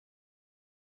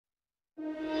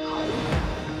Checking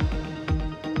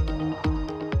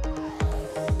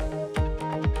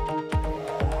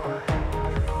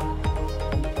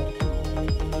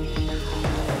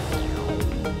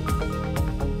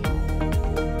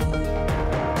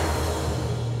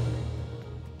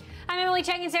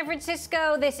in San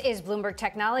Francisco, this is Bloomberg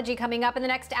Technology. Coming up in the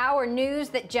next hour, news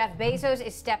that Jeff Bezos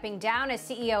is stepping down as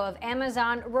CEO of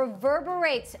Amazon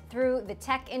reverberates through the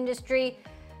tech industry.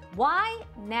 Why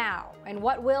now? And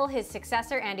what will his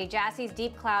successor, Andy Jassy's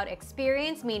deep cloud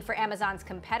experience, mean for Amazon's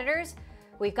competitors?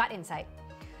 We've got insight.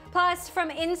 Plus,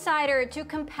 from insider to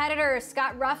competitor,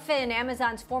 Scott Ruffin,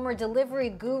 Amazon's former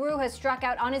delivery guru, has struck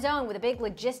out on his own with a big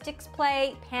logistics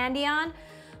play, Pandion.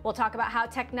 We'll talk about how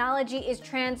technology is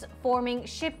transforming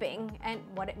shipping and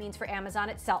what it means for Amazon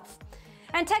itself.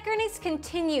 And tech earnings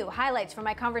continue. Highlights from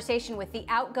my conversation with the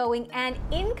outgoing and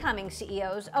incoming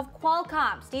CEOs of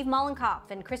Qualcomm, Steve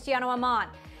Mollenkopf and Cristiano Amon,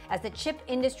 as the chip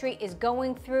industry is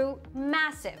going through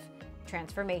massive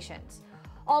transformations.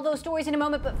 All those stories in a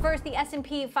moment, but first, the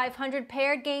S&P 500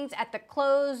 paired gains at the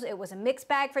close. It was a mixed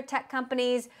bag for tech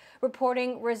companies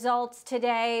reporting results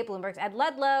today. Bloomberg's Ed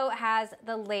Ludlow has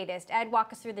the latest. Ed,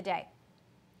 walk us through the day.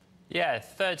 Yeah,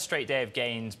 third straight day of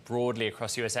gains broadly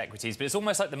across US equities, but it's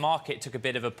almost like the market took a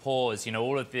bit of a pause. You know,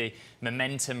 all of the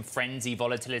momentum, frenzy,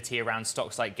 volatility around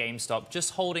stocks like GameStop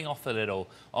just holding off a little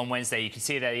on Wednesday. You can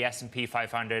see there the S&P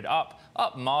 500 up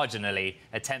marginally,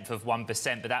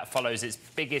 0.1%, but that follows its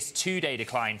biggest two-day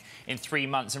decline in 3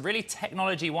 months. And really,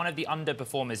 technology, one of the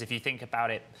underperformers, if you think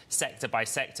about it sector by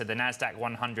sector. The Nasdaq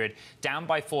 100 down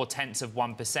by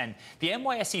 0.4%. The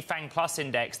NYSE FANG Plus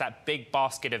index, that big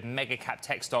basket of mega cap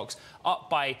tech stocks, up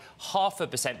by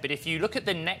 0.5%. But if you look at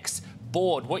the next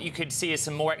board, what you could see is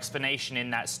some more explanation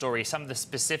in that story. Some of the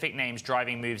specific names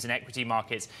driving moves in equity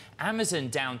markets. Amazon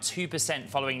down 2%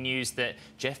 following news that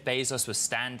Jeff Bezos was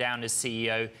stand down as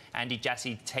CEO, Andy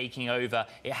Jassy taking over.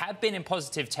 It had been in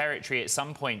positive territory at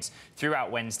some points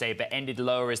throughout Wednesday, but ended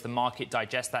lower as the market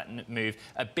digests that move.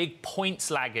 A big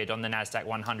points laggard on the Nasdaq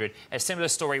 100. A similar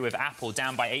story with Apple,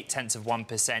 down by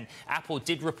 0.8%. Apple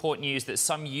did report news that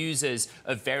some users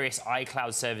of various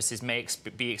iCloud services may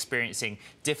be experiencing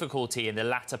difficulty in the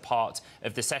latter part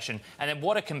of the session. And then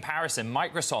what a comparison.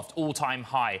 Microsoft, all-time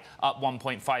high, up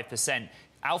 1.5%.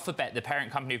 Alphabet, the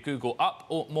parent company of Google, up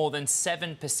more than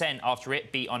 7% after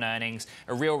it beat on earnings.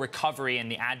 A real recovery in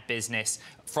the ad business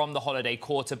from the holiday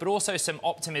quarter, but also some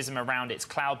optimism around its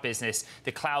cloud business.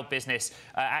 The cloud business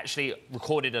actually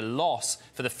recorded a loss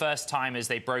for the first time as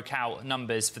they broke out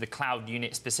numbers for the cloud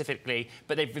unit specifically,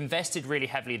 but they've invested really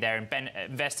heavily there, and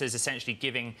investors essentially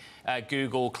giving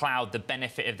Google Cloud the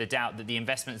benefit of the doubt that the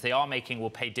investments they are making will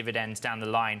pay dividends down the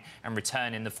line and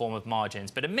return in the form of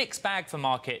margins. But a mixed bag for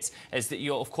markets, as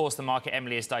of course, the market,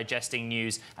 Emily, is digesting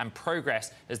news and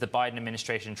progress as the Biden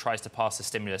administration tries to pass a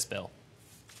stimulus bill.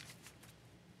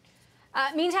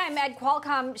 Meantime, Ed,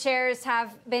 Qualcomm shares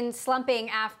have been slumping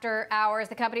after hours.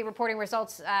 The company reporting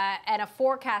results and a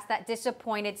forecast that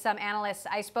disappointed some analysts.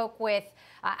 I spoke with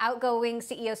outgoing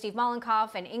CEO Steve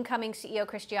Mollenkopf and incoming CEO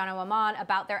Cristiano Amon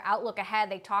about their outlook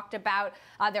ahead. They talked about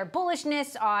their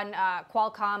bullishness on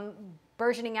Qualcomm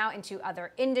burgeoning out into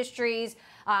other industries,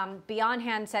 beyond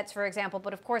handsets, for example.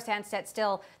 But of course, handsets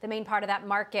still the main part of that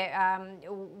market,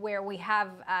 where we have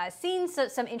seen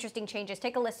some interesting changes.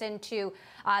 Take a listen to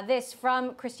this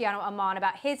from Cristiano Amon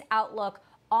about his outlook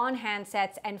on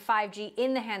handsets and 5G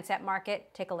in the handset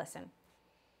market. Take a listen.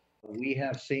 We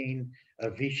have seen a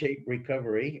V-shaped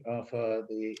recovery of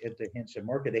the handset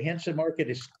market. The handset market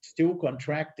is still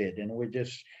contracted, and we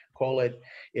just call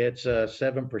it's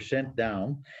 7%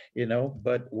 down,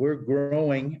 but we're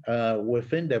growing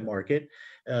within the market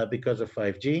because of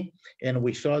 5G. And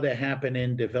we saw that happen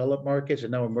in developed markets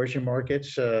and now emerging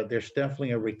markets. There's definitely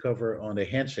a recovery on the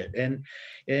handset. And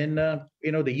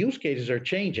the use cases are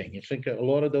changing. I think a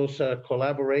lot of those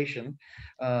collaboration,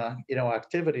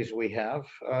 activities we have,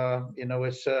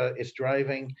 it's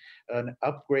driving an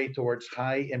upgrade towards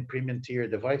high and premium tier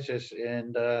devices,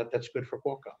 and that's good for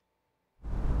Qualcomm.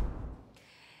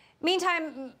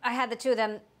 Meantime, I had the two of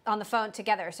them on the phone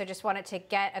together, so just wanted to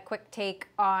get a quick take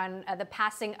on the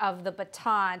passing of the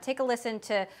baton. Take a listen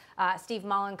to Steve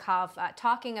Mollenkopf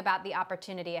talking about the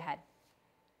opportunity ahead.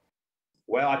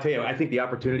 Well, I'll tell you, I think the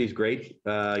opportunity is great.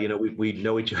 We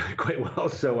know each other quite well,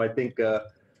 so I think,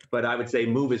 but I would say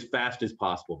move as fast as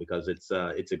possible because it's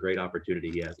a great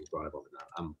opportunity he has in front of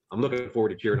him. I'm looking forward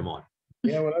to cheering him on.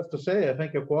 Yeah, well, that's to say, I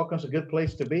think Qualcomm's a good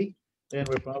place to be, and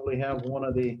we probably have one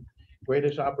of the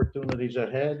greatest opportunities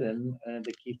ahead, and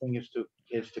the key thing is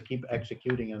to keep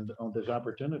executing on those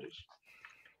opportunities.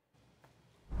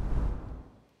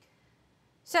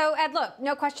 So, Ed, look,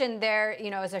 no question there,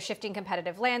 is a shifting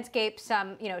competitive landscape.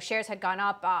 Some, shares had gone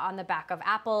up on the back of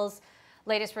Apple's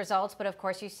latest results. But of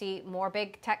course, you see more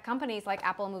big tech companies like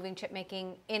Apple moving chip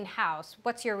making in-house.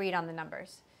 What's your read on the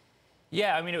numbers?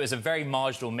 Yeah, I mean, it was a very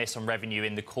marginal miss on revenue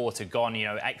in the quarter gone.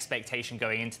 Expectation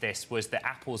going into this was that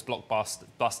Apple's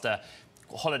blockbuster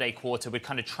holiday quarter would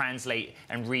kind of translate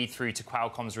and read through to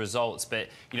Qualcomm's results. But,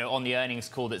 on the earnings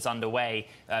call that's underway,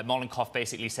 Mollenkopf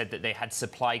basically said that they had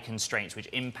supply constraints which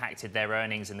impacted their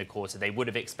earnings in the quarter. They would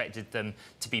have expected them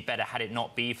to be better had it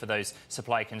not be for those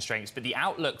supply constraints. But the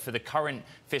outlook for the current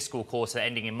fiscal quarter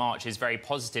ending in March is very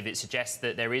positive. It suggests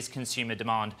that there is consumer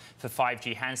demand for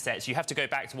 5G handsets. You have to go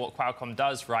back to what Qualcomm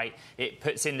does, right? It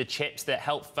puts in the chips that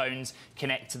help phones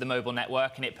connect to the mobile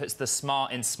network, and it puts the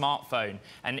smart in smartphone.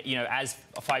 And, as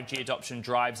 5G adoption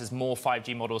drives, as more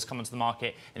 5G models come onto the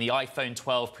market and the iPhone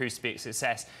 12 proves to be a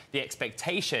success, the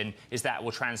expectation is that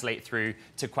will translate through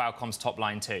to Qualcomm's top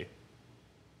line too.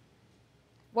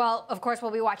 Well, of course, we'll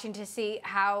be watching to see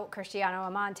how Cristiano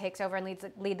Amon takes over and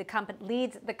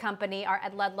leads the company. Our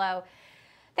Ed Ludlow,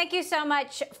 thank you so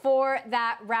much for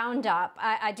that roundup.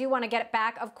 I do want to get it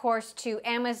back, of course, to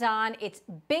Amazon. Its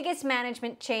biggest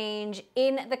management change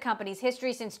in the company's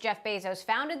history since Jeff Bezos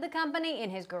founded the company in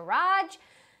his garage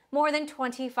more than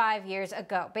 25 years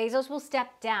ago. Bezos will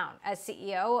step down as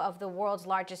CEO of the world's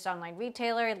largest online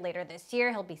retailer later this year.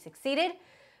 He'll be succeeded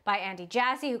by Andy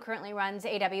Jassy, who currently runs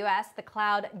AWS, the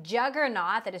cloud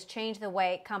juggernaut that has changed the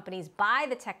way companies buy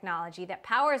the technology that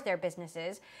powers their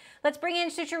businesses. Let's bring in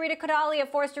Sucharita Kodali of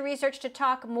Forrester Research to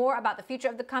talk more about the future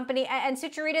of the company. And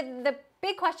Sucharita, the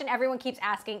big question everyone keeps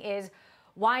asking is,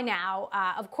 why now?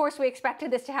 Of course, we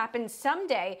expected this to happen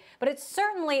someday, but it's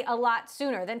certainly a lot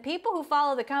sooner than people who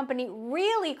follow the company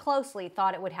really closely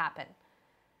thought it would happen.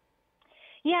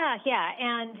 Yeah,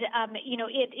 and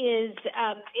it is.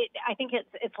 I think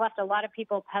it's left a lot of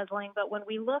people puzzling. But when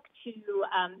we look to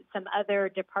some other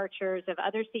departures of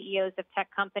other CEOs of tech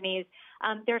companies,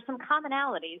 there are some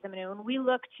commonalities. I mean, when we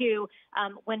look to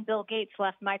when Bill Gates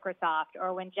left Microsoft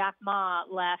or when Jack Ma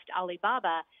left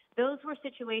Alibaba, those were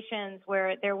situations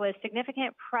where there was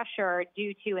significant pressure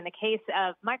due to, in the case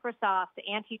of Microsoft,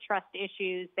 antitrust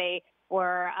issues. It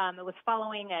was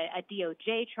following a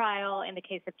DOJ trial. In the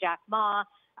case of Jack Ma,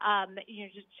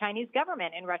 just Chinese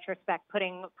government, in retrospect,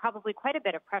 putting probably quite a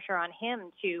bit of pressure on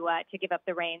him to give up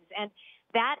the reins. And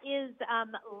that is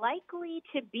likely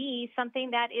to be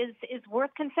something that is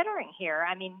worth considering here.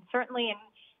 I mean, certainly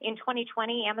in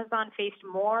 2020, Amazon faced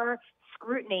more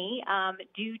scrutiny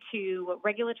due to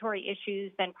regulatory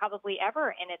issues than probably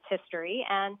ever in its history.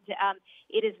 And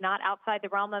it is not outside the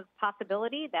realm of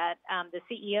possibility that the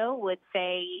CEO would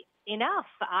say, enough,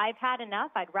 I've had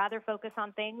enough. I'd rather focus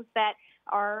on things that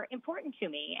are important to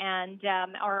me and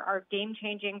are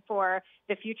game-changing for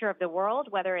the future of the world,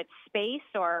 whether it's space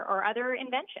or other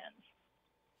inventions.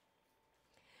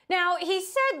 Now, he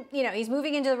said, he's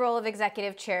moving into the role of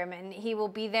executive chairman. He will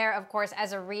be there, of course,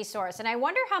 as a resource. And I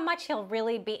wonder how much he'll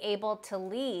really be able to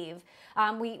leave.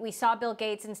 We saw Bill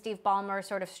Gates and Steve Ballmer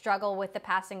sort of struggle with the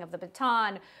passing of the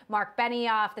baton. Mark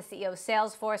Benioff, the CEO of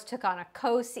Salesforce, took on a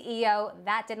co-CEO.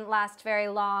 That didn't last very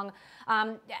long.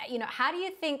 How do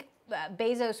you think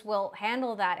Bezos will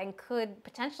handle that? And could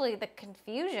potentially the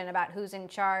confusion about who's in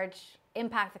charge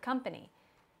impact the company?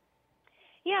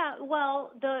 Yeah, well,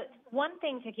 the one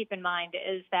thing to keep in mind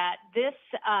is that this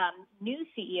new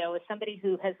CEO is somebody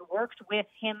who has worked with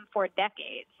him for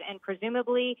decades, and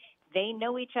presumably they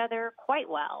know each other quite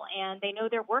well, and they know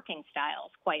their working styles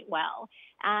quite well.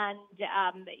 And,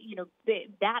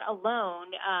 that alone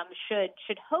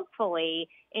should hopefully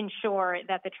ensure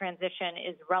that the transition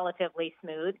is relatively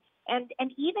smooth. And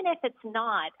even if it's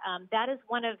not, that is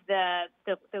one of the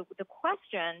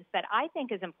questions that I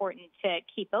think is important to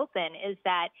keep open is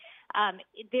that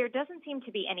there doesn't seem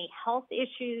to be any health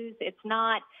issues. It's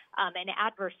not an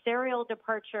adversarial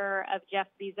departure of Jeff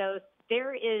Bezos.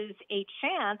 There is a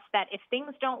chance that if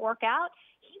things don't work out,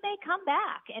 he may come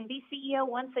back and be CEO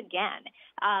once again.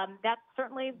 That's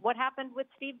certainly what happened with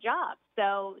Steve Jobs.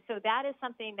 So that is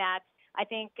something that I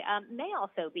think may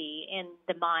also be in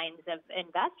the minds of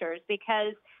investors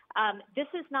because this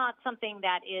is not something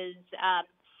that is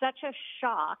such a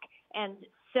shock and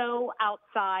so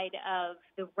outside of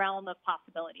the realm of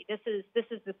possibility. This is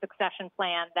the succession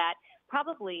plan that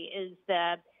probably is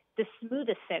the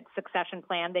smoothest succession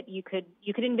plan that you could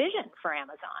envision for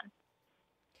Amazon.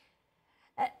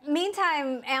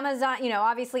 Meantime, Amazon,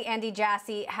 obviously Andy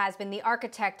Jassy has been the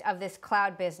architect of this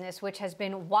cloud business, which has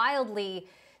been wildly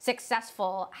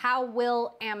successful. How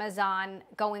will Amazon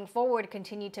going forward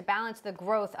continue to balance the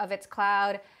growth of its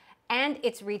cloud and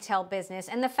its retail business.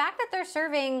 And the fact that they're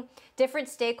serving different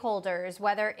stakeholders,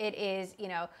 whether it is,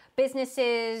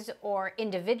 businesses or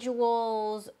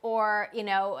individuals or,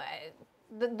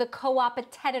 the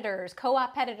co-opetitors,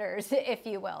 if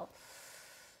you will.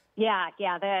 Yeah,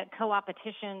 the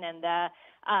co-opetition and the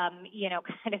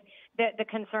kind of the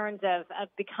concerns of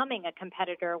becoming a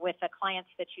competitor with the clients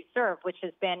that you serve, which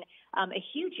has been a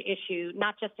huge issue,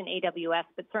 not just in AWS,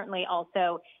 but certainly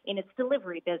also in its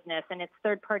delivery business and its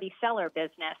third-party seller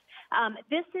business.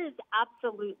 This is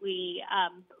absolutely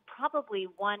probably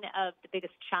one of the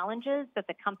biggest challenges that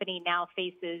the company now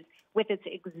faces with its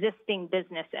existing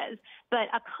businesses. But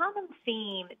a common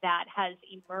theme that has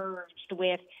emerged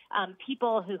with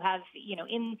people who have,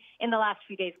 in the last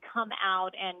few days come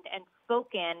out and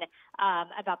spoken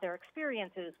about their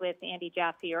experiences with Andy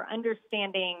Jassy or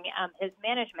understanding his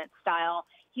management style.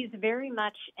 He's very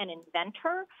much an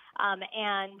inventor,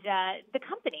 and the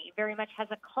company very much has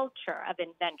a culture of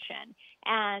invention.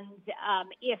 And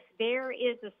if there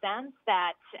is a sense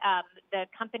that the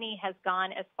company has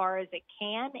gone as far as it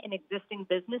can in existing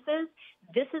businesses,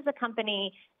 this is a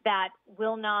company that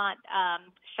will not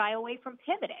shy away from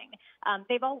pivoting.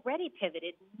 They've already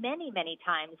pivoted many, many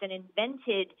times and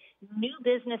invented new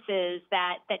businesses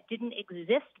that didn't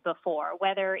exist before,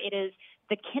 whether it is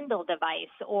the Kindle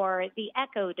device or the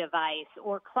Echo device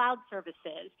or cloud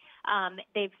services.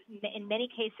 They've, in many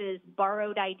cases,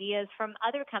 borrowed ideas from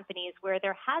other companies where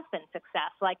there has been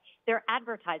success, like their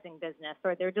advertising business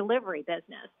or their delivery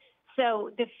business.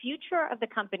 So the future of the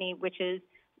company, which is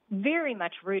very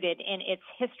much rooted in its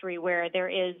history where there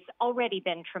is already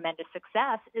been tremendous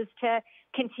success, is to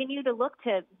continue to look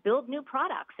to build new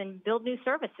products and build new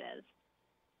services.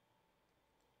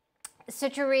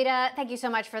 Sucharita, thank you so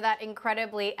much for that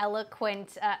incredibly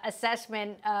eloquent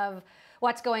assessment of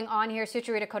what's going on here.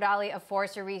 Sucharita Kodali of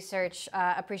Forrester Research,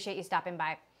 appreciate you stopping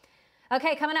by.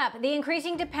 Okay, coming up, the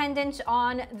increasing dependence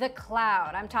on the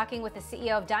cloud. I'm talking with the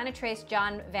CEO of Dynatrace,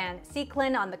 John Van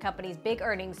Seeklen, on the company's big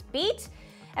earnings beat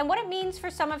and what it means for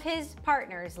some of his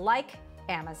partners like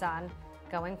Amazon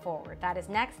going forward. That is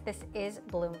next. This is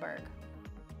Bloomberg.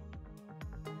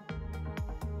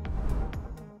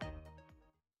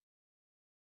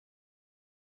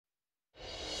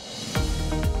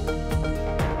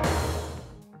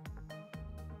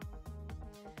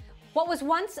 What was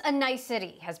once a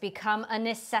nicety has become a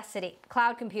necessity.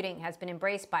 Cloud computing has been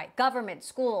embraced by government,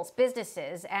 schools,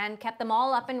 businesses, and kept them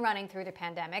all up and running through the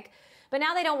pandemic. But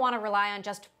now they don't want to rely on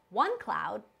just one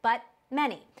cloud, but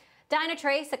many.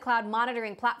 Dynatrace, a cloud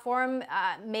monitoring platform,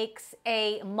 makes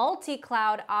a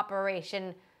multi-cloud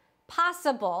operation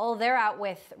possible. They're out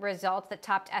with results that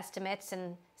topped estimates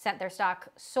and sent their stock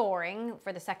soaring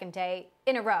for the second day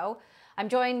in a row. I'm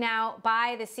joined now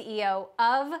by the CEO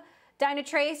of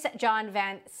Dynatrace, John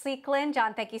Van Seeklen.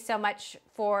 John, thank you so much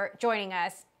for joining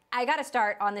us. I got to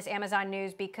start on this Amazon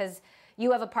news because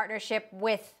you have a partnership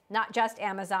with not just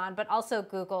Amazon, but also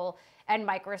Google and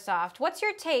Microsoft. What's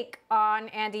your take on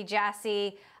Andy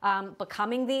Jassy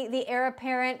becoming the heir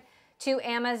apparent to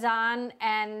Amazon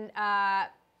and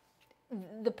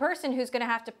the person who's going to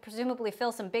have to presumably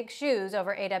fill some big shoes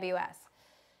over AWS?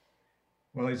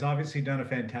 Well, he's obviously done a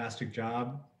fantastic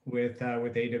job with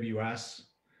AWS.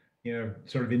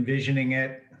 Sort of envisioning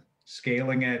it,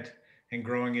 scaling it, and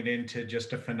growing it into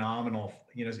just a phenomenal,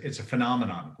 it's a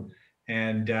phenomenon.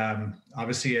 And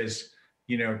obviously has,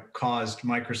 caused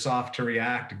Microsoft to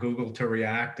react, Google to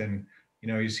react, and,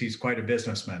 he's quite a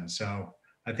businessman. So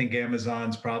I think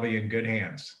Amazon's probably in good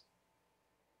hands.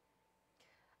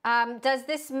 Does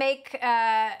this make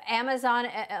Amazon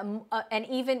an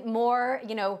even more,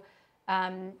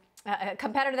 a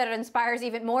competitor that inspires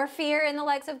even more fear in the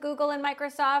likes of Google and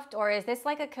Microsoft? Or is this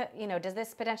like does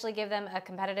this potentially give them a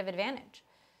competitive advantage?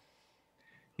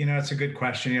 It's a good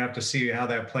question. You have to see how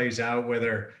that plays out,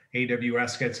 whether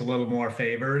AWS gets a little more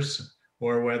favors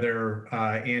or whether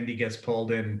Andy gets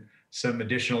pulled in some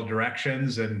additional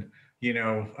directions and,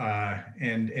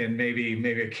 and maybe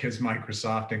it gives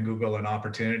Microsoft and Google an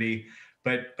opportunity.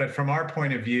 But from our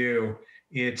point of view,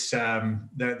 it's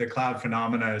the cloud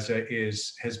phenomena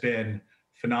has been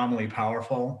phenomenally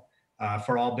powerful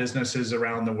for all businesses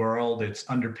around the world. It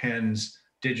underpins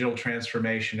digital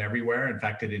transformation everywhere. In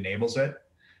fact, it enables it.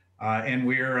 And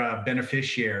we're a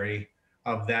beneficiary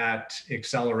of that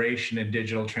acceleration in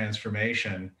digital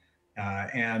transformation.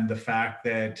 And the fact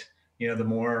that, the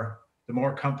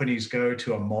more companies go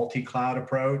to a multi-cloud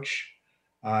approach,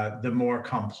 the more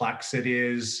complex it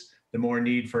is, the more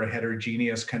need for a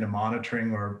heterogeneous kind of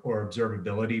monitoring or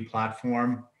observability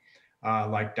platform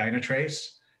like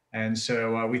Dynatrace. And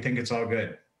so we think it's all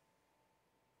good.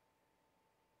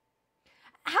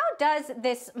 How does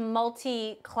this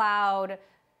multi-cloud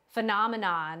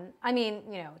phenomenon, I mean,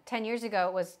 10 years ago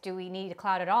it was, do we need a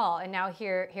cloud at all? And now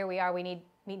here we are, we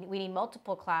need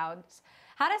multiple clouds.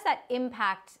 How does that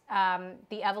impact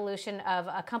the evolution of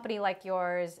a company like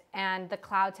yours and the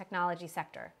cloud technology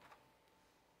sector?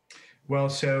 Well,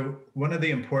 so one of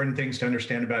the important things to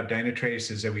understand about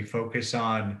Dynatrace is that we focus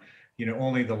on,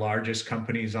 only the largest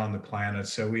companies on the planet.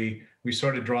 So we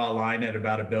sort of draw a line at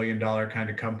about $1 billion kind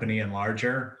of company and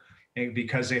larger,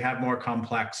 because they have more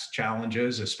complex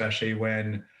challenges, especially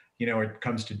when, it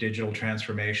comes to digital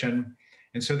transformation.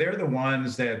 And so they're the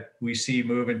ones that we see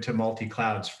move into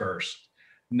multi-clouds first.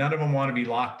 None of them want to be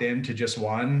locked into just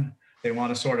one. They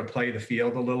want to sort of play the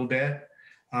field a little bit.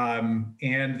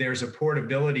 And there's a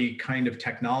portability kind of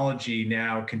technology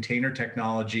now, container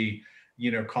technology,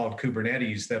 called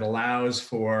Kubernetes, that allows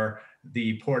for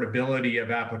the portability of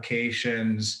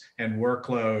applications and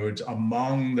workloads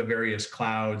among the various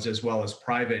clouds, as well as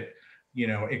private,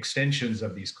 extensions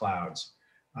of these clouds.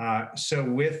 So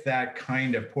with that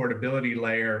kind of portability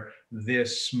layer,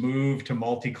 this move to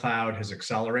multi-cloud has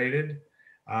accelerated.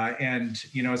 And,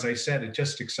 as I said, it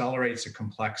just accelerates the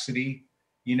complexity,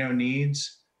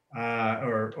 needs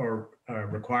or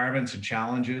requirements and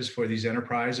challenges for these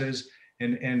enterprises.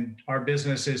 And our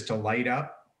business is to light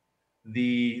up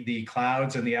the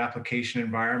clouds and the application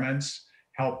environments,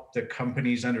 help the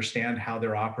companies understand how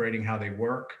they're operating, how they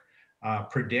work,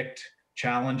 predict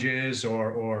challenges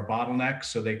or bottlenecks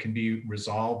so they can be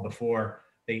resolved before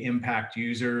they impact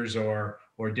users or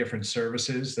different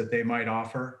services that they might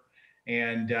offer,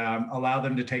 and allow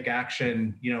them to take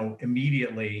action,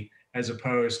 immediately, as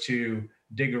opposed to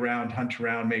dig around, hunt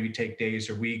around, maybe take days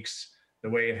or weeks, the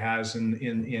way it has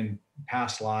in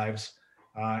past lives.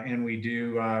 And we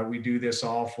do this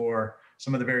all for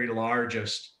some of the very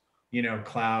largest,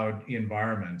 cloud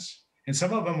environments, and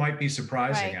some of them might be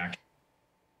surprising, actually.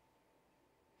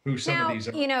 Who some now, of these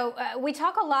are. We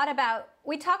talk a lot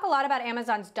about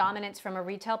Amazon's dominance from a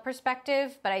retail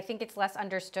perspective, but I think it's less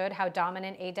understood how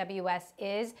dominant AWS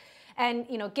is. And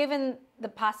given the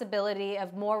possibility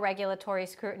of more regulatory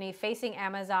scrutiny facing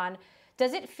Amazon,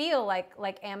 does it feel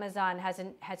like Amazon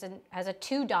has a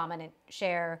too dominant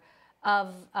share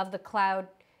of the cloud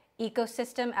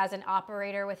ecosystem as an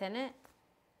operator within it?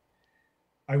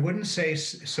 I wouldn't say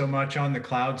so much on the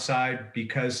cloud side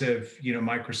because of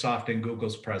Microsoft and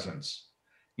Google's presence.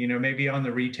 Maybe on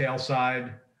the retail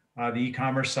side, the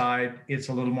e-commerce side, it's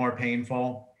a little more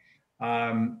painful.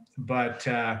 But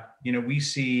we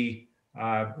see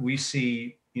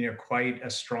quite a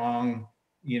strong,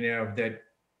 that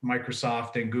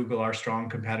Microsoft and Google are strong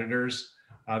competitors.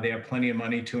 They have plenty of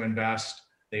money to invest.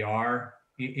 They are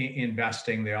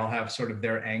investing. They all have sort of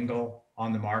their angle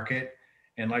on the market.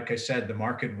 And like I said, the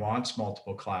market wants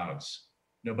multiple clouds.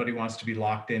 Nobody wants to be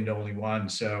locked into only one.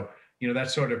 So,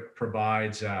 that sort of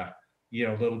provides, a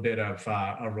little bit of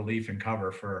a relief and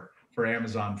cover for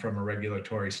Amazon from a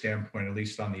regulatory standpoint, at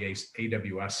least on the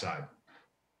AWS side.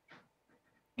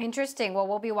 Interesting. Well,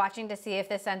 we'll be watching to see if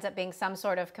this ends up being some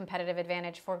sort of competitive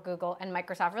advantage for Google and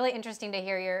Microsoft. Really interesting to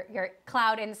hear your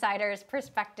cloud insider's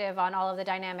perspective on all of the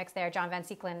dynamics there. John Van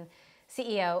Seeklen,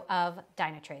 CEO of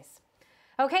Dynatrace.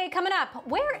 Okay, coming up,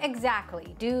 where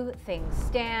exactly do things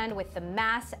stand with the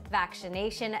mass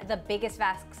vaccination, the biggest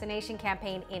vaccination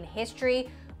campaign in history?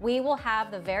 We will have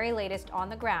the very latest on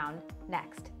the ground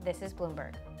next. This is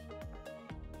Bloomberg.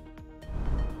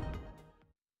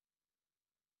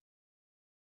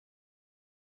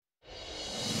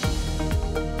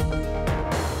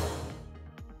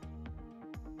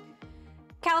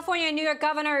 California and New York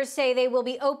governors say they will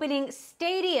be opening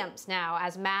stadiums now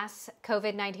as mass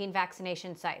COVID-19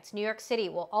 vaccination sites. New York City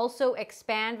will also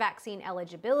expand vaccine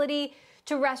eligibility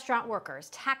to restaurant workers,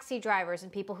 taxi drivers,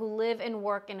 and people who live and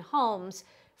work in homes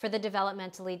for the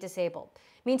developmentally disabled.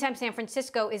 Meantime, San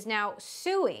Francisco is now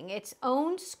suing its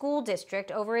own school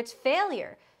district over its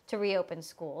failure to reopen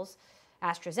schools.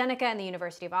 AstraZeneca and the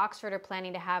University of Oxford are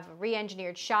planning to have a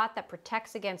re-engineered shot that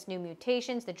protects against new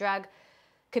mutations. The drug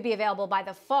could be available by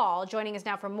the fall. Joining us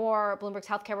now for more, Bloomberg's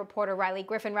healthcare reporter Riley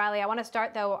Griffin. Riley, I want to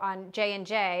start though on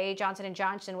J&J, Johnson &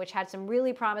 Johnson, which had some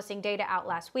really promising data out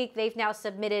last week. They've now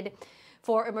submitted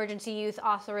for emergency use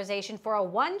authorization for a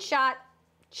one-shot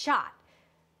shot.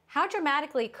 How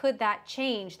dramatically could that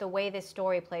change the way this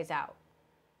story plays out?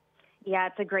 Yeah,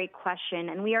 it's a great question.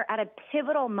 And we are at a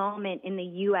pivotal moment in the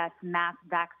U.S. mass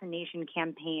vaccination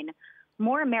campaign.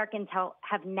 More Americans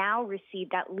have now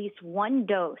received at least one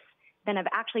dose than have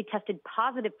actually tested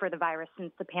positive for the virus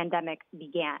since the pandemic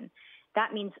began.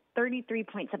 That means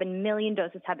 33.7 million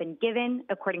doses have been given,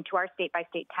 according to our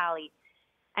state-by-state tally.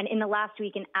 And in the last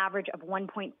week, an average of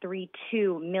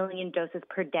 1.32 million doses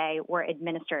per day were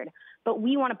administered. But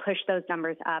we want to push those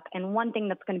numbers up. And one thing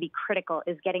that's going to be critical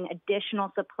is getting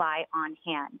additional supply on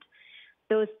hand.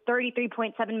 Those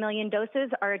 33.7 million doses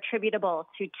are attributable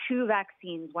to two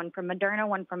vaccines, one from Moderna,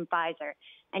 one from Pfizer.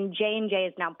 And J&J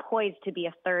is now poised to be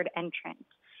a third entrant.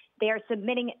 They are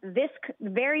submitting this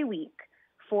very week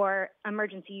for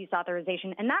emergency use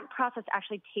authorization. And that process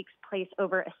actually takes place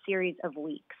over a series of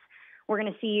weeks. We're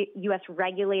going to see U.S.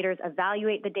 regulators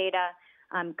evaluate the data,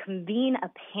 convene a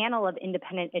panel of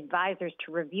independent advisors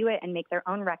to review it and make their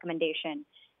own recommendation.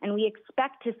 And we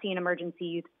expect to see an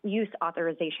emergency use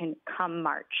authorization come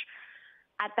March.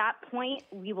 At that point,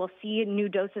 we will see new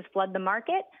doses flood the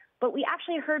market. But we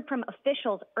actually heard from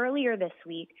officials earlier this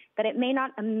week that it may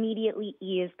not immediately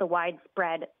ease the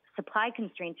widespread supply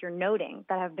constraints you're noting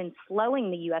that have been slowing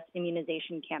the U.S.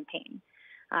 immunization campaign.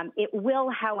 It will,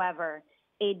 however,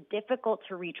 aid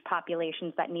difficult-to-reach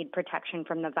populations that need protection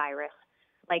from the virus,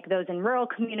 like those in rural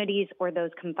communities or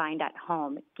those confined at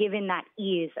home, given that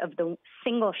ease of the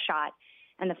single shot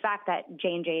and the fact that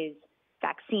J&J's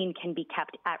vaccine can be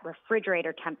kept at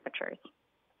refrigerator temperatures.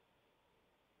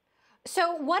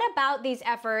 So what about these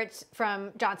efforts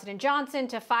from Johnson & Johnson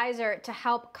to Pfizer to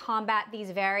help combat these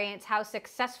variants? How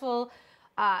successful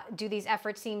do these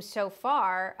efforts seem so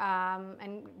far,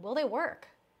 and will they work?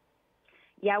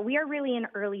 Yeah, we are really in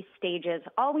early stages.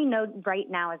 All we know right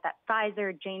now is that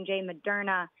Pfizer, J&J,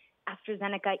 Moderna,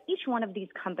 AstraZeneca, each one of these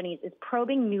companies is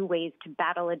probing new ways to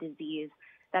battle a disease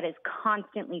that is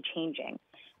constantly changing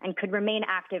and could remain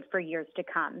active for years to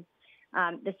come.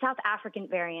 The South African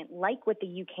variant, like with the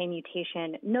UK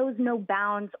mutation, knows no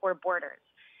bounds or borders.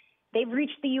 They've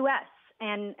reached the US,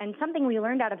 and something we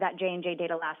learned out of that J&J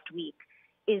data last week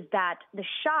is that the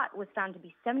shot was found to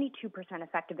be 72%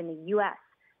 effective in the US,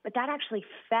 but that actually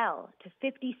fell to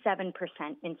 57%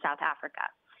 in South Africa.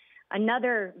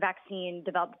 Another vaccine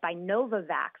developed by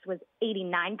Novavax was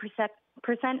 89%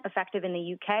 effective in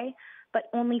the UK, but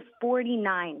only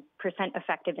 49%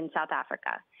 effective in South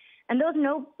Africa. And those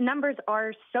numbers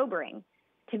are sobering.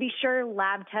 To be sure,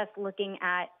 lab tests looking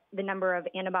at the number of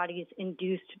antibodies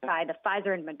induced by the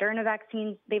Pfizer and Moderna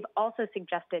vaccines, they've also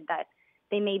suggested that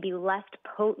they may be less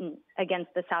potent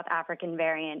against the South African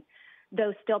variant,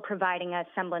 though still providing a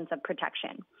semblance of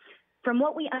protection. From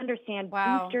what we understand,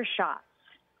 booster shots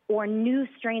or new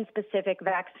strain-specific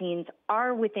vaccines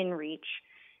are within reach.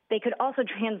 They could also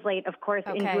translate, of course,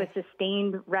 into a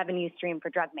sustained revenue stream for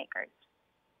drug makers.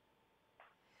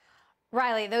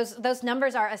 Riley, those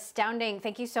numbers are astounding.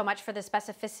 Thank you so much for the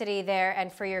specificity there and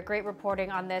for your great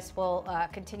reporting on this. We'll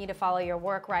continue to follow your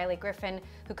work. Riley Griffin,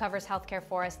 who covers healthcare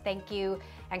for us, thank you.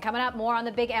 And coming up, more on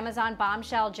the big Amazon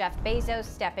bombshell, Jeff Bezos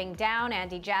stepping down,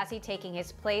 Andy Jassy taking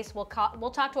his place. We'll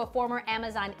talk to a former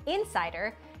Amazon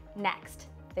insider next.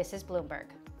 This is Bloomberg.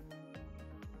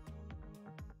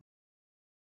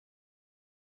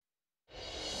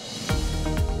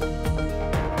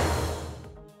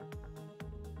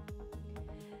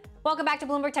 Welcome back to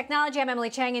Bloomberg Technology. I'm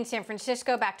Emily Chang in San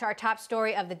Francisco. Back to our top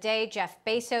story of the day, Jeff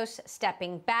Bezos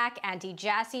stepping back, Andy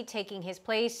Jassy taking his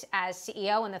place as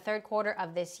CEO in the third quarter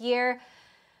of this year.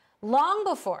 Long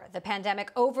before the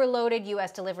pandemic overloaded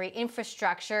U.S. delivery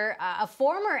infrastructure, a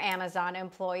former Amazon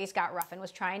employee, Scott Ruffin,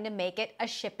 was trying to make it a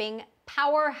shipping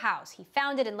powerhouse. He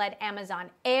founded and led Amazon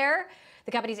Air,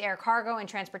 the company's air cargo and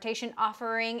transportation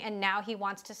offering, and now he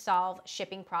wants to solve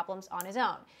shipping problems on his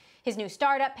own. His new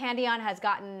startup, Pandion, has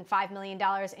gotten $5 million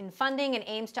in funding and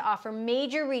aims to offer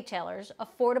major retailers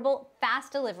affordable,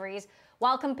 fast deliveries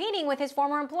while competing with his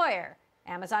former employer,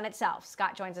 Amazon itself.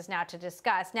 Scott joins us now to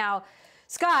discuss. Now,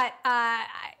 Scott,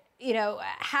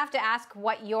 have to ask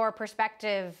what your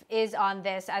perspective is on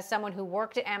this as someone who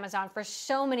worked at Amazon for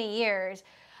so many years.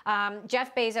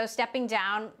 Jeff Bezos stepping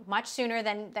down much sooner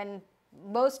than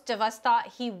most of us thought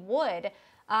he would.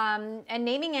 And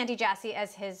naming Andy Jassy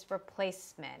as his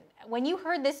replacement. When you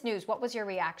heard this news, what was your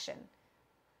reaction?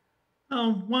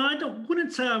 Oh, well, I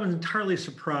wouldn't say I was entirely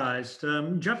surprised.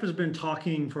 Jeff has been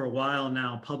talking for a while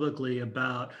now publicly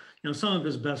about, some of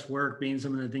his best work being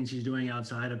some of the things he's doing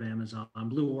outside of Amazon,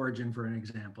 Blue Origin, for an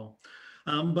example.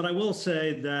 But I will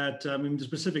say that, the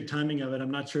specific timing of it, I'm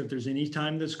not sure if there's any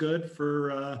time that's good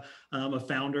for a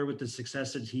founder with the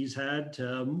success that he's had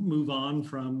to move on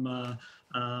from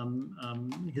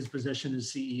his position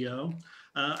as CEO.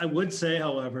 I would say,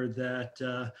 however,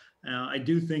 that I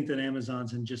do think that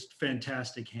Amazon's in just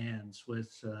fantastic hands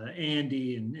with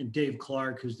Andy and Dave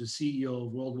Clark, who's the CEO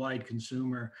of Worldwide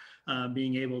Consumer,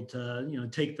 being able to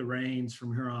take the reins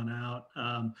from here on out.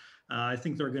 I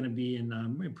think they're going to be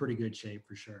in pretty good shape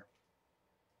for sure.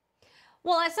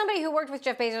 Well, as somebody who worked with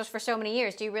Jeff Bezos for so many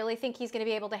years, do you really think he's going to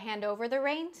be able to hand over the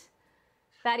reins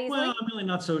that easily? Well, I'm really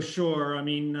not so sure. I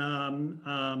mean,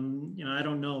 I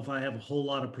don't know if I have a whole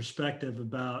lot of perspective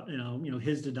about,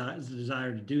 his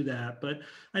desire to do that, but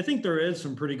I think there is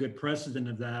some pretty good precedent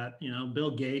of that.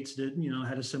 Bill Gates did,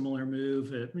 had a similar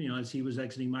move, as he was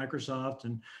exiting Microsoft,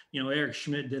 and Eric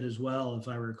Schmidt did as well, if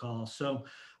I recall. So,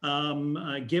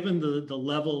 given the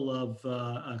level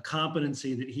of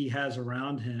competency that he has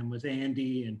around him with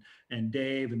Andy and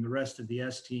Dave and the rest of the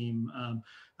S team.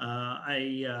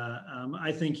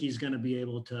 I think he's going to be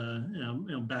able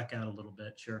to back out a little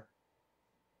bit. Sure.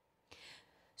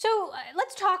 So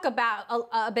let's talk about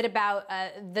a bit about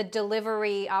the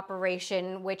delivery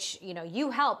operation, which you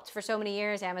helped for so many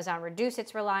years. Amazon reduce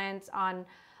its reliance on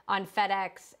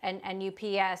FedEx and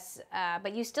UPS,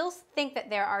 but you still think that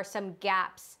there are some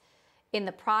gaps in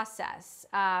the process.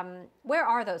 Where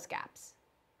are those gaps?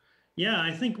 Yeah,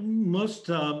 I think most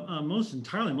of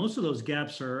those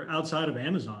gaps are outside of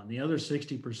Amazon. The other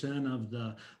 60% of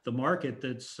the market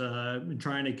that's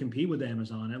trying to compete with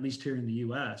Amazon, at least here in the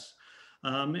U.S.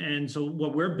 And so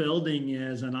what we're building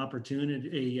is an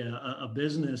opportunity, a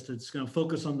business that's going to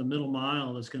focus on the middle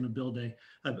mile, that's going to build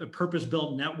a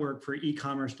purpose-built network for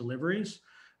e-commerce deliveries.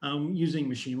 Using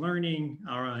machine learning,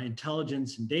 our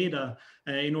intelligence and data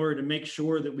in order to make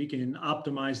sure that we can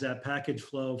optimize that package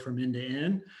flow from end to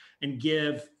end and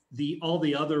give all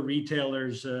the other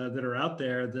retailers that are out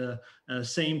there the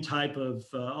same type of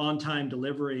on-time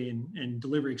delivery and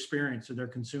delivery experience to their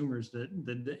consumers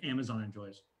that Amazon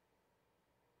enjoys.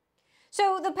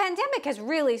 So the pandemic has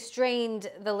really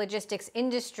strained the logistics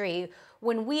industry.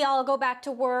 When we all go back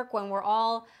to work, when we're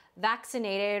all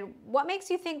vaccinated, what makes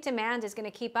you think demand is going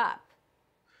to keep up?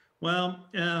 Well,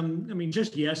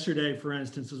 just yesterday, for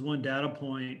instance, as one data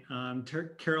point,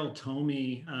 Carol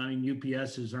Tomey in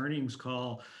UPS's earnings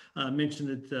call mentioned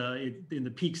that in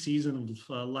the peak season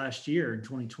of last year in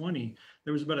 2020,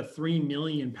 there was about a 3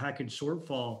 million package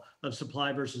shortfall of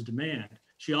supply versus demand.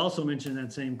 She also mentioned in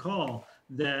that same call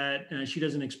that she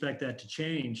doesn't expect that to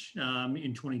change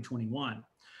in 2021.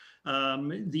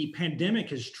 The pandemic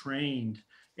has trained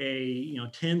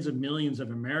tens of millions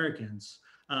of Americans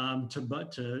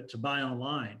to buy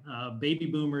online. Baby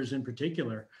boomers in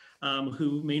particular,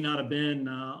 who may not have been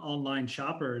online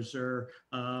shoppers or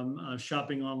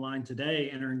shopping online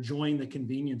today and are enjoying the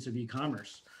convenience of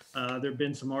e-commerce. There have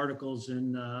been some articles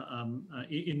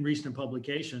in recent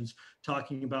publications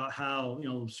talking about how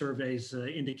surveys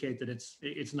indicate that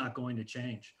it's not going to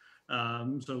change.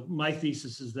 So my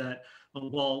thesis is that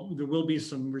while there will be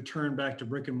some return back to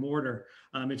brick and mortar,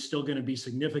 it's still going to be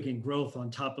significant growth on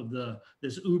top of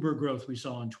this Uber growth we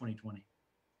saw in 2020.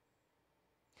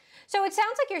 So it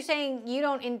sounds like you're saying you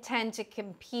don't intend to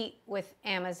compete with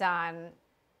Amazon.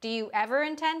 Do you ever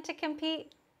intend to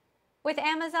compete with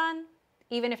Amazon,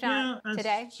 even if not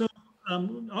today? So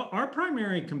our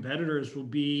primary competitors will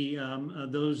be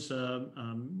those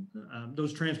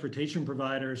transportation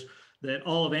providers that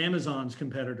all of Amazon's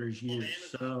competitors use.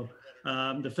 So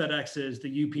the FedExes,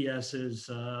 the UPSs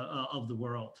of the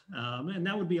world. And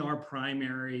that would be our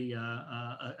primary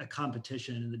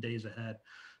competition in the days ahead.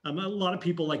 A lot of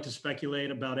people like to speculate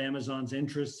about Amazon's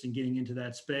interests in getting into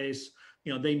that space.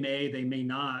 They may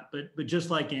not, but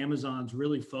just like Amazon's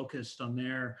really focused on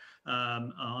their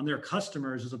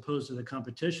customers as opposed to the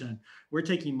competition, we're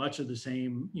taking much of the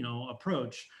same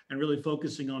approach and really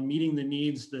focusing on meeting the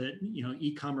needs that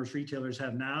e-commerce retailers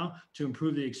have now to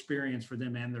improve the experience for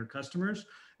them and their customers,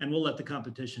 and we'll let the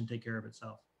competition take care of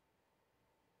itself.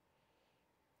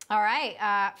 All right,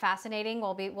 fascinating.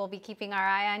 We'll be keeping our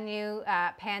eye on you.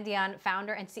 Pandion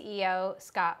founder and CEO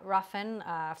Scott Ruffin,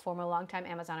 former longtime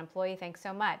Amazon employee. Thanks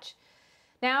so much.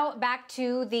 Now back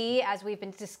to as we've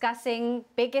been discussing,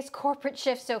 biggest corporate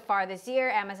shift so far this year.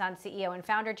 Amazon CEO and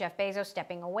founder Jeff Bezos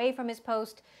stepping away from his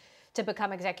post to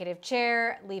become executive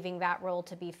chair, leaving that role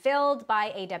to be filled by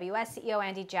AWS CEO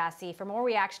Andy Jassy. For more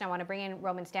reaction, I want to bring in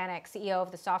Roman Stanek, CEO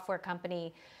of the software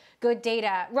company Good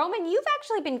Data. Roman, you've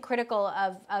actually been critical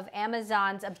of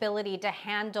Amazon's ability to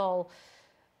handle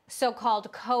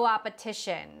so-called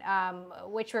co-opetition,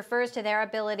 which refers to their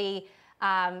ability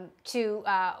to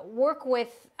work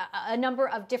with a number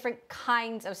of different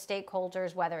kinds of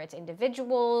stakeholders, whether it's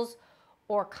individuals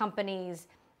or companies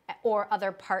or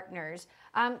other partners.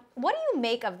 What do you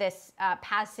make of this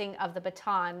passing of the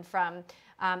baton from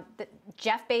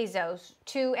Jeff Bezos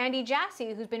to Andy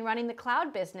Jassy, who's been running the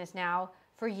cloud business now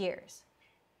for years?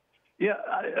 Yeah,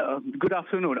 good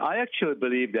afternoon. I actually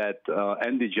believe that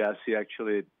Andy Jassy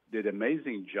actually did an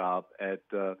amazing job at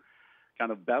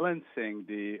kind of balancing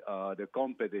the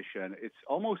competition. It's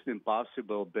almost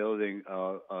impossible building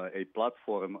a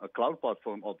platform, a cloud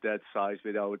platform of that size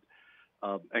without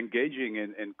engaging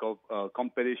in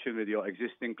competition with your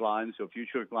existing clients or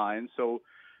future clients. So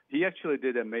he actually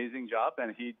did an amazing job,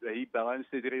 and he balanced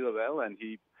it really well, and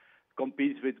he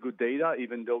competes with good data,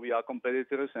 even though we are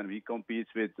competitors, and we compete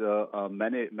with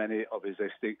many of his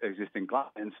existing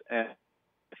clients. And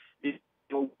he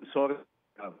sort of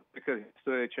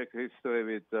check history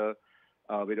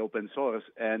with open source,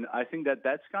 and I think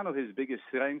that's kind of his biggest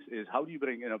strength is how do you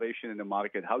bring innovation in the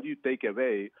market? How do you take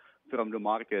away from the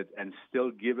market and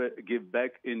still give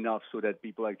back enough so that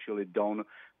people actually don't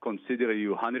consider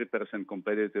you 100%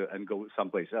 competitor and go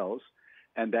someplace else?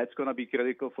 And that's going to be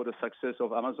critical for the success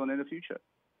of Amazon in the future.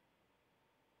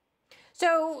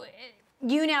 So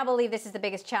you now believe this is the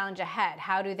biggest challenge ahead.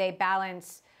 How do they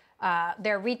balance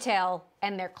their retail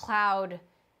and their cloud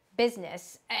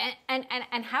business?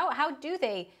 And how do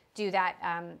they do that,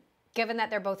 given that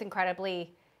they're both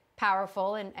incredibly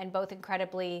powerful and both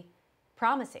incredibly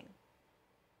promising?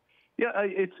 Yeah,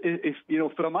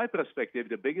 it's from my perspective,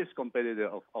 the biggest competitor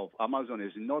of Amazon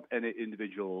is not any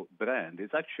individual brand.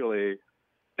 It's actually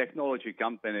technology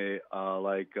company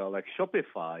like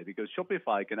Shopify, because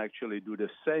Shopify can actually do the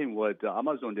same what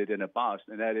Amazon did in the past,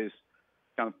 and that is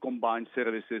kind of combine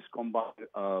services, combine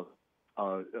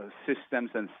systems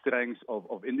and strengths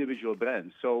of individual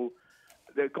brands. So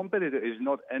the competitor is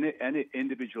not any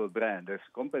individual brand. The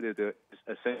competitor is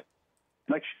essentially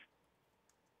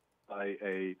by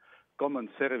a common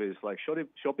service like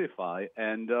Shopify,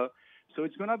 and so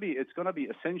it's gonna be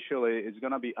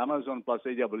Amazon plus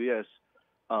AWS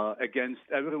against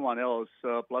everyone else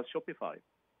plus Shopify.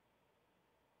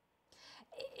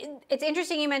 It's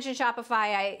interesting you mentioned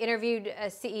Shopify. I interviewed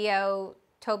CEO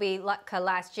Toby Lutka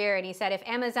last year, and he said if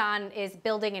Amazon is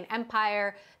building an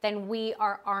empire, then we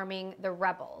are arming the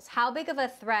rebels. How big of a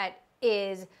threat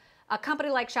is a company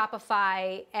like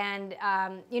Shopify and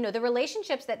the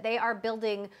relationships that they are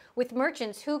building with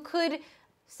merchants who could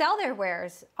sell their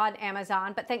wares on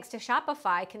Amazon, but thanks to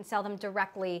Shopify can sell them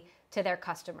directly to their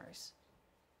customers?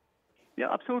 Yeah,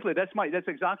 absolutely. That's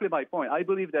exactly my point. I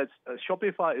believe that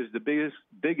Shopify is the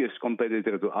biggest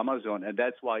competitor to Amazon, and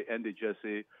that's why Andy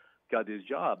Jassy got his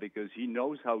job, because he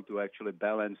knows how to actually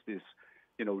balance this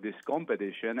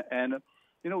competition. And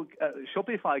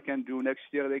Shopify can do next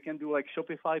year. They can do like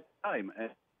Shopify Prime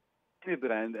and any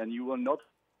brand, and you will not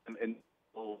in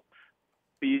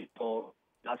people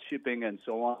shipping and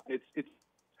so on. It's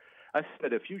I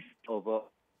said the future of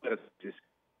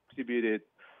distributed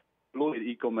fluid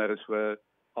e-commerce, where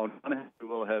on one hand you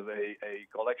will have a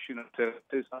collection of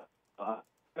services,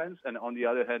 and on the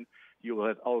other hand you will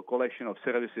have our collection of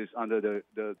services under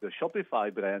the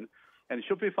Shopify brand. And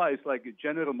Shopify is like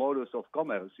General Motors of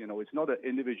commerce. It's not an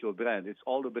individual brand. It's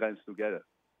all the brands together.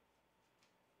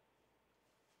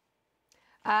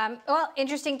 Well,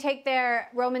 interesting take there.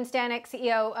 Roman Stanek,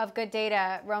 CEO of Good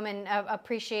Data. Roman,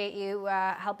 appreciate you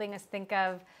helping us think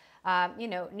of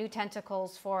new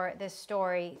tentacles for this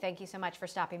story. Thank you so much for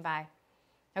stopping by.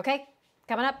 Okay,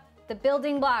 coming up, the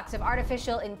building blocks of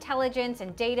artificial intelligence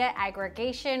and data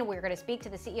aggregation. We're going to speak to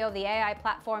the CEO of the AI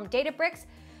platform Databricks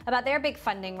about their big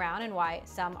funding round and why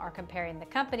some are comparing the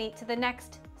company to the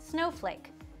next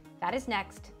Snowflake. That is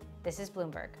next. This is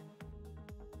Bloomberg.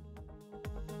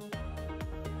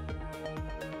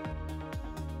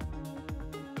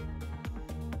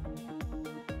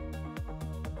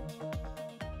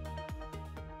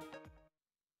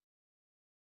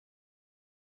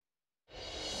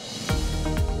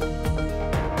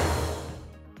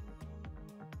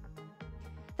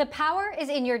 The power is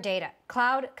in your data.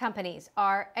 Cloud companies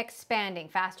are expanding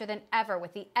faster than ever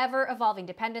with the ever-evolving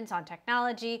dependence on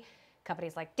technology.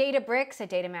 Companies like Databricks, a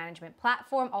data management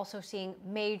platform, also seeing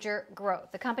major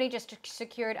growth. The company just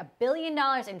secured $1 billion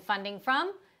in funding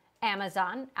from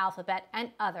Amazon, Alphabet,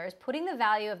 and others, putting the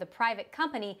value of the private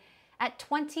company at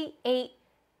 $28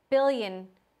 billion.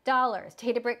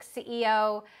 Databricks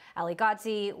CEO Ali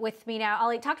Ghodsi with me now.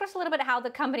 Ali, talk to us a little bit how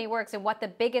the company works and what the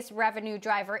biggest revenue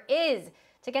driver is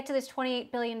to get to this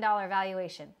 $28 billion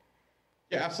valuation.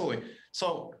 Yeah, absolutely.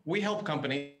 So we help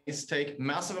companies take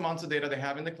massive amounts of data they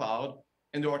have in the cloud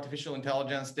and do artificial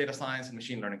intelligence, data science, and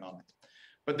machine learning on it.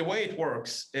 But the way it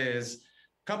works is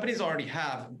companies already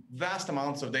have vast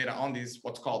amounts of data on these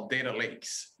what's called data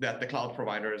lakes that the cloud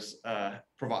providers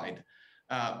provide.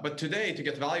 But today, to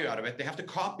get value out of it, they have to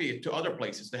copy it to other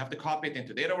places. They have to copy it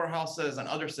into data warehouses and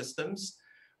other systems.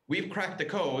 We've cracked the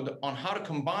code on how to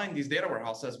combine these data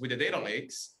warehouses with the data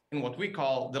lakes in what we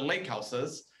call the lake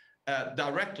houses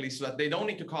directly so that they don't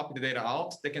need to copy the data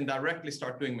out. They can directly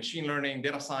start doing machine learning,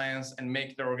 data science, and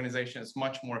make their organizations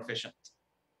much more efficient.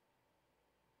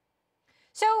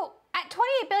 So at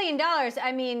 $28 billion,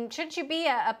 I mean, shouldn't you be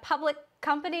a public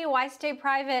company? Why stay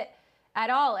private at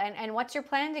all? And what's your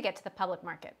plan to get to the public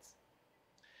markets?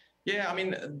 Yeah, I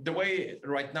mean, the way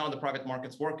right now the private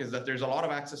markets work is that there's a lot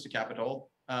of access to capital.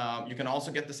 You can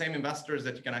also get the same investors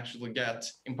that you can actually get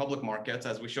in public markets,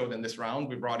 as we showed in this round.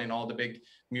 We brought in all the big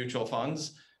mutual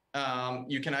funds.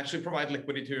 You can actually provide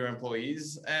liquidity to your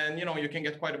employees, and you can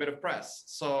get quite a bit of press.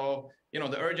 So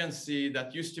the urgency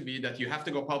that used to be that you have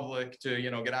to go public to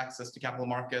get access to capital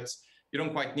markets, you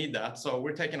don't quite need that. So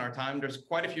we're taking our time. There's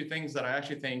quite a few things that I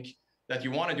actually think that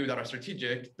you want to do that are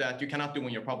strategic that you cannot do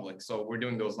when you're public. So we're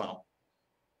doing those now.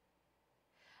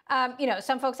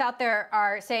 Some folks out there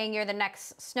are saying you're the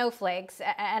next snowflakes,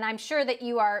 and I'm sure that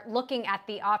you are looking at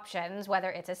the options, whether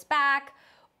it's a SPAC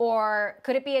or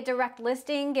could it be a direct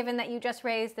listing, given that you just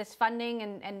raised this funding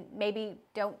and maybe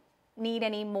don't need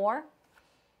any more?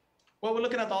 Well, we're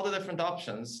looking at all the different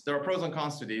options. There are pros and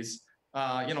cons to these.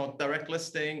 Direct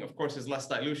listing, of course, is less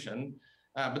dilution.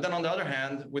 But then on the other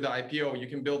hand, with the IPO, you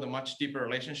can build a much deeper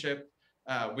relationship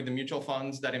with the mutual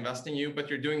funds that invest in you, but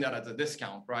you're doing that at a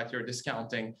discount, right? You're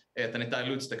discounting it and it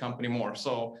dilutes the company more.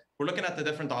 So we're looking at the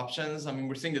different options. I mean,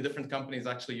 we're seeing the different companies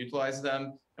actually utilize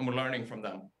them and we're learning from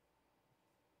them.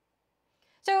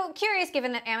 So curious,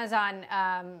 given that Amazon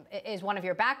is one of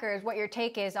your backers, what your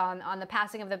take is on the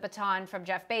passing of the baton from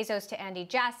Jeff Bezos to Andy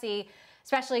Jassy,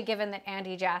 especially given that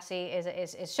Andy Jassy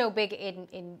is so big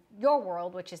in your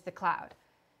world, which is the cloud.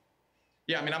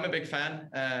 Yeah, I mean, I'm a big fan.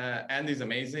 Andy's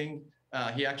amazing.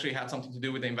 He actually had something to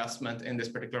do with the investment in this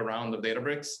particular round of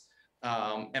Databricks.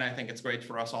 And I think it's great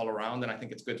for us all around. And I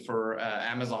think it's good for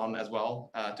Amazon as well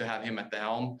to have him at the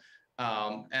helm.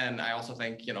 And I also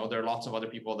think, there are lots of other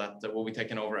people that will be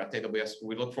taken over at AWS.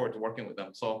 We look forward to working with them.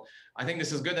 So I think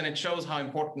this is good. And it shows how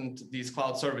important these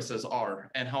cloud services are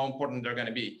and how important they're going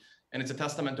to be. And it's a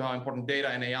testament to how important data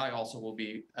and AI also will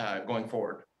be going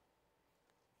forward.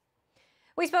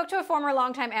 We spoke to a former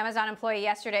longtime Amazon employee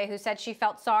yesterday who said she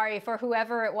felt sorry for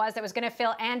whoever it was that was going to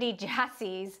fill Andy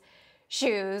Jassy's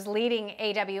shoes leading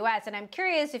AWS. And I'm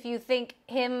curious if you think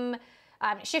him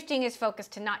shifting his focus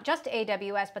to not just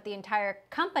AWS, but the entire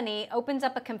company opens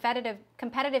up a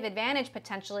competitive advantage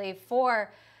potentially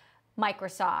for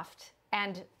Microsoft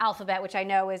and Alphabet, which I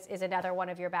know is another one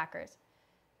of your backers.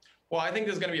 Well, I think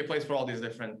there's going to be a place for all these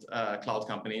different cloud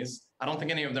companies. I don't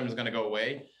think any of them is going to go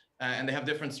away. And they have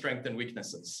different strengths and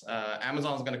weaknesses.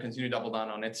 Amazon is going to continue to double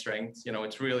down on its strengths.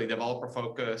 It's really developer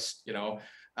focused.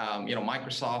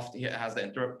 Microsoft has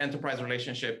the enterprise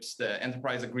relationships, the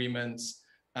enterprise agreements,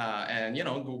 and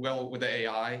Google with the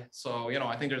AI. So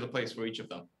I think there's a place for each of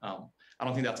them. I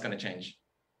don't think that's going to change.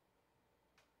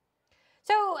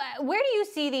 So where do you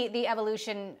see the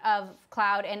evolution of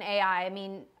cloud and AI? I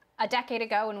mean, a decade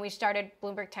ago when we started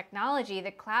Bloomberg Technology, the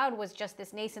cloud was just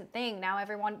this nascent thing. Now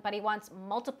everybody wants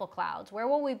multiple clouds. Where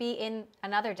will we be in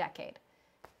another decade?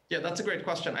 Yeah, that's a great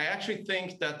question. I actually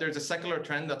think that there's a secular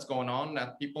trend that's going on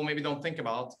that people maybe don't think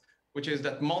about, which is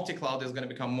that multi-cloud is going to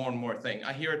become more and more a thing.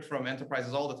 I hear it from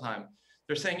enterprises all the time.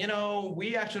 They're saying,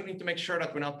 we actually need to make sure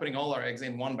that we're not putting all our eggs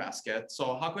in one basket.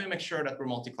 So how can we make sure that we're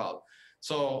multi-cloud?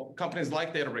 So companies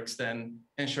like Databricks then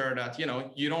ensure that,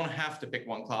 you don't have to pick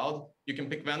one cloud. You can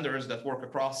pick vendors that work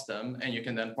across them, and you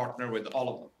can then partner with all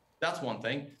of them. That's one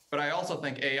thing. But I also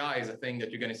think AI is a thing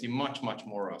that you're going to see much, much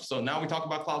more of. So now we talk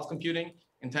about cloud computing.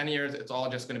 In 10 years, it's all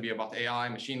just going to be about AI,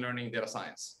 machine learning, data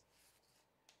science.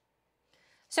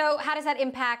 So how does that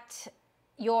impact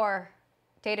your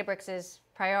Databricks'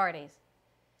 priorities?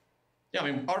 Yeah,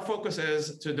 I mean, our focus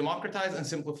is to democratize and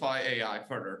simplify AI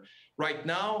further. Right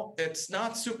now, it's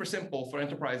not super simple for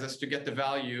enterprises to get the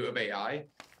value of AI.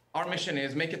 Our mission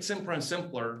is make it simpler and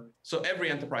simpler so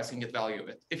every enterprise can get value of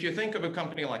it. If you think of a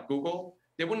company like Google,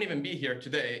 they wouldn't even be here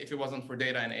today if it wasn't for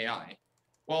data and AI.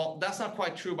 Well, that's not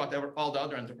quite true about all the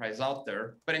other enterprises out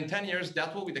there. But in 10 years,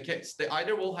 that will be the case. They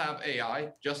either will have AI,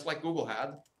 just like Google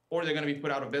had, or they're going to be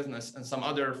put out of business and some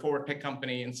other forward tech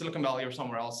company in Silicon Valley or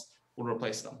somewhere else will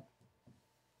replace them.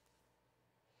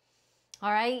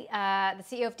 All right, the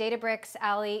CEO of Databricks,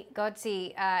 Ali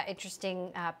Ghodsi,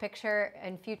 interesting picture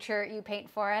and future you paint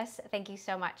for us. Thank you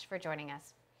so much for joining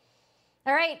us.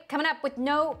 All right, coming up, with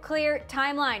no clear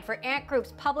timeline for Ant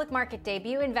Group's public market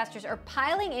debut, investors are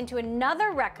piling into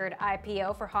another record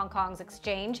IPO for Hong Kong's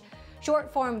exchange.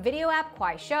 Short-form video app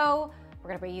Kuaishou. We're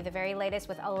going to bring you the very latest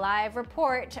with a live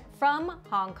report from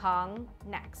Hong Kong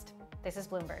next. This is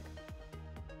Bloomberg.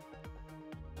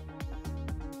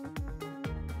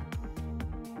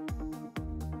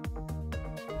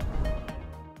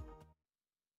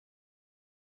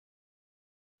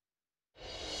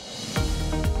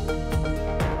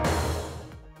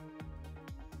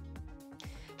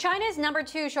 China's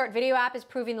 #2 short video app is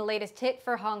proving the latest hit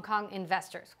for Hong Kong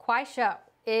investors. Kuaishou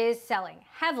is selling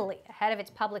heavily ahead of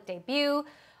its public debut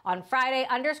on Friday,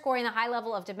 underscoring the high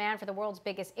level of demand for the world's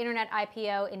biggest internet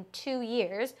IPO in 2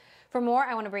 years. For more,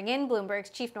 I want to bring in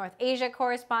Bloomberg's chief North Asia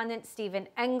correspondent, Stephen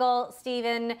Engel.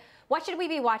 Stephen, what should we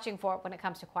be watching for when it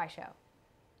comes to Kuaishou?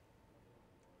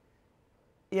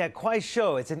 Yeah,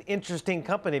 Kuaishou, it's an interesting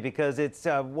company because it's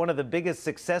one of the biggest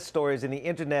success stories in the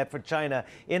internet for China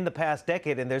in the past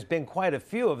decade, and there's been quite a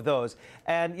few of those.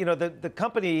 And, you know, the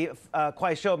company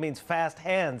Kuaishou means fast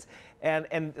hands.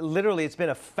 And literally, it's been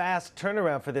a fast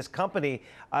turnaround for this company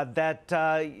that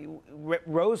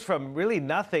rose from really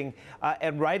nothing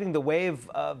and riding the wave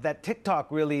that TikTok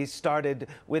really started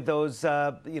with those,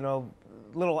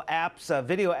 little apps,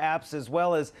 video apps, as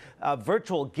well as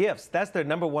virtual gifts. That's their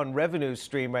 #1 revenue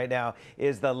stream right now,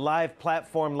 is the live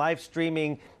platform, live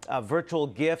streaming virtual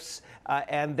gifts.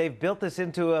 And they've built this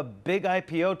into a big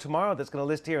IPO tomorrow that's going to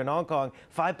list here in Hong Kong,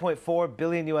 $5.4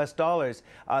 billion US.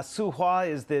 Su Hua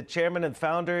is the chairman and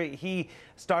founder. He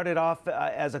started off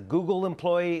as a Google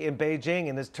employee in Beijing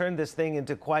and has turned this thing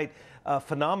into quite a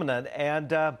phenomenon.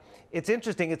 And it's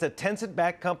interesting. It's a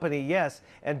Tencent-backed company, yes.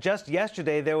 And just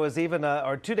yesterday, there was even,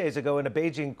 or 2 days ago, in a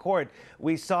Beijing court,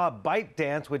 we saw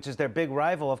ByteDance, which is their big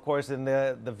rival, of course, in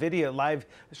the video, live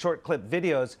short clip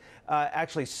videos,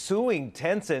 actually suing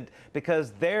Tencent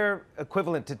because their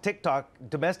equivalent to TikTok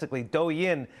domestically,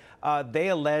 Douyin, they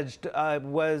alleged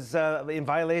was in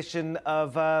violation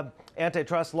of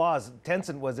antitrust laws.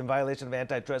 Tencent was in violation of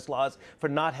antitrust laws for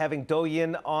not having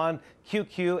Douyin on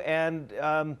QQ and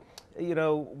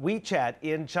WeChat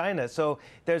in China. So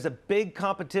there's a big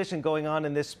competition going on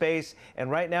in this space. And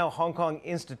right now, Hong Kong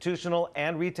institutional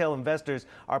and retail investors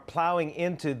are plowing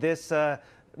into this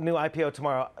new IPO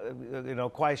tomorrow,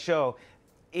 Kuaishou,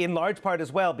 in large part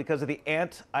as well because of the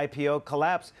Ant IPO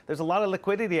collapse. There's a lot of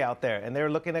liquidity out there, and they're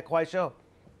looking at Kuaishou.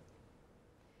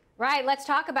 Right. Let's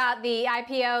talk about the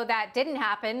IPO that didn't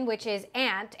happen, which is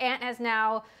Ant. Ant has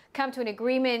now come to an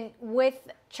agreement with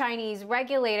Chinese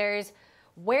regulators.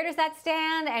 Where does that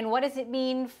stand, and what does it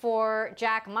mean for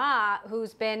Jack Ma,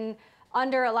 who's been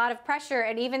under a lot of pressure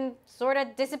and even sort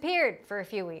of disappeared for a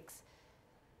few weeks?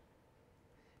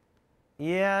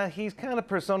 Yeah, he's kind of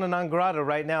persona non grata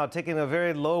right now, taking a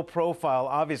very low profile,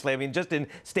 obviously. I mean, just in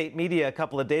state media a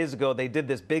couple of days ago, they did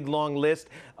this big, long list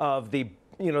of the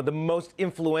most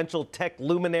influential tech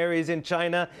luminaries in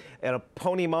China. And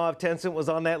Pony Ma of Tencent was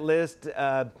on that list.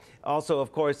 Also,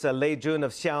 of course, Lei Jun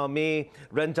of Xiaomi,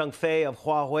 Ren Zhengfei of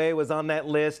Huawei was on that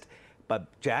list. But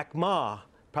Jack Ma,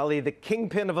 probably the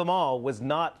kingpin of them all, was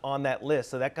not on that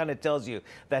list. So that kind of tells you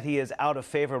that he is out of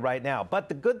favor right now. But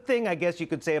the good thing, I guess you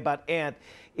could say, about Ant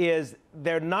is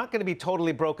they're not going to be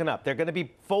totally broken up. They're going to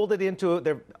be folded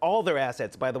into all their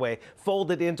assets, by the way,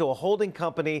 folded into a holding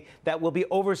company that will be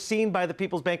overseen by the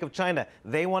People's Bank of China.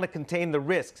 They want to contain the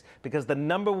risks because the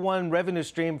 #1 revenue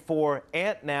stream for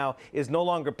Ant now is no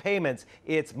longer payments,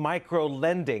 it's micro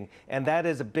lending, and that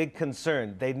is a big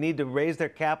concern. They need to raise their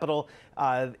capital.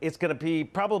 It's going to be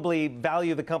probably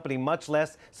value the company much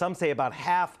less. Some say about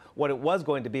half what it was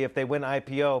going to be if they went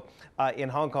IPO in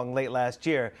Hong Kong late last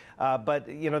year. But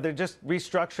they're just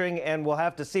restructuring, and we'll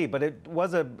have to see. But it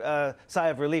was a sigh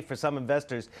of relief for some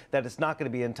investors that it's not going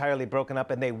to be entirely broken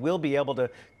up, and they will be able to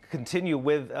continue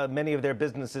with many of their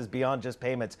businesses beyond just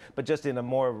payments, but just in a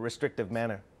more restrictive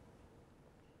manner.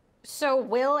 So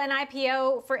will an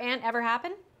IPO for Ant ever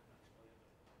happen?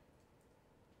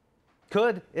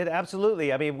 Could it?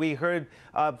 Absolutely. I mean, we heard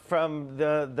from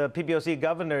the PBOC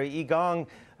governor, Yi Gang,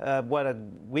 a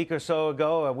week or so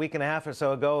ago, a week and a half or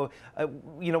so ago,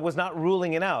 was not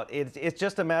ruling it out. It's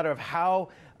just a matter of how,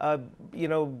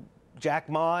 Jack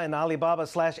Ma and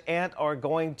Alibaba/Ant are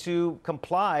going to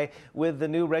comply with the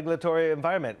new regulatory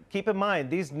environment. Keep in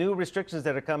mind, these new restrictions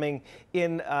that are coming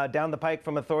in down the pike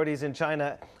from authorities in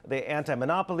China, the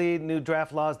anti-monopoly, new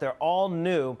draft laws, they're all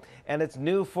new, and it's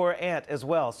new for Ant as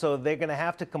well. So they're going to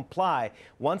have to comply.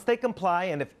 Once they comply,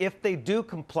 and if they do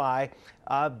comply,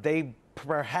 they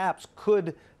perhaps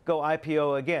could go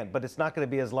IPO again, but it's not going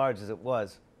to be as large as it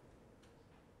was.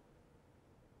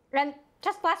 And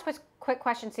just last quick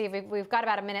question, Steve. We've got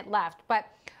about a minute left, but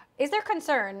is there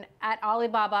concern at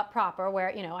Alibaba proper, where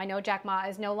I know Jack Ma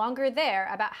is no longer there,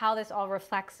 about how this all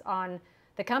reflects on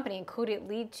the company, and could it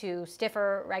lead to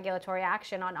stiffer regulatory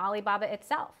action on Alibaba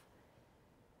itself?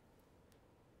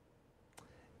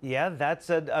 Yeah,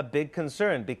 that's a big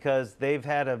concern because they've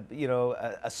had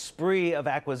a spree of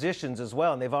acquisitions as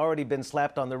well, and they've already been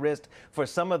slapped on the wrist for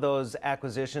some of those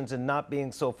acquisitions and not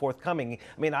being so forthcoming.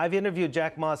 I mean, I've interviewed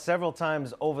Jack Ma several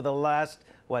times over the last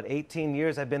 18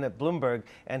 years I've been at Bloomberg,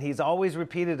 and he's always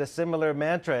repeated a similar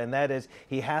mantra, and that is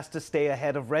he has to stay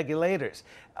ahead of regulators.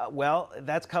 Well,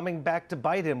 that's coming back to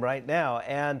bite him right now.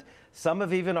 And some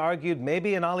have even argued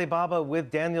maybe an Alibaba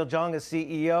with Daniel Zhang as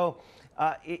CEO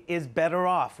is better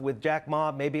off with Jack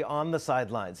Ma maybe on the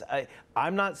sidelines.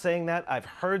 I'm not saying that. I've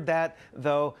heard that,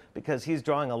 though, because he's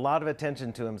drawing a lot of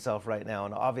attention to himself right now.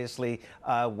 And obviously,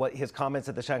 what his comments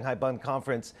at the Shanghai Bund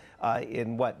Conference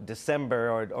in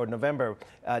December or November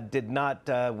did not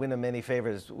win him any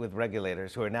favors with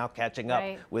regulators who are now catching up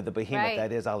with the behemoth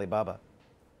that is Alibaba.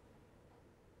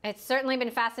 It's certainly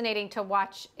been fascinating to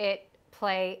watch it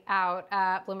play out.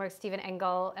 Bloomberg's Stephen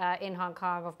Engel in Hong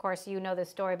Kong. Of course, you know the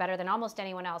story better than almost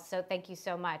anyone else, so thank you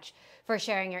so much for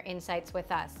sharing your insights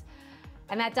with us.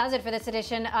 And that does it for this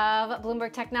edition of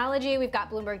Bloomberg Technology. We've got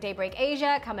Bloomberg Daybreak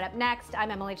Asia coming up next. I'm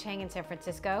Emily Chang in San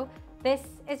Francisco. This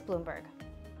is Bloomberg.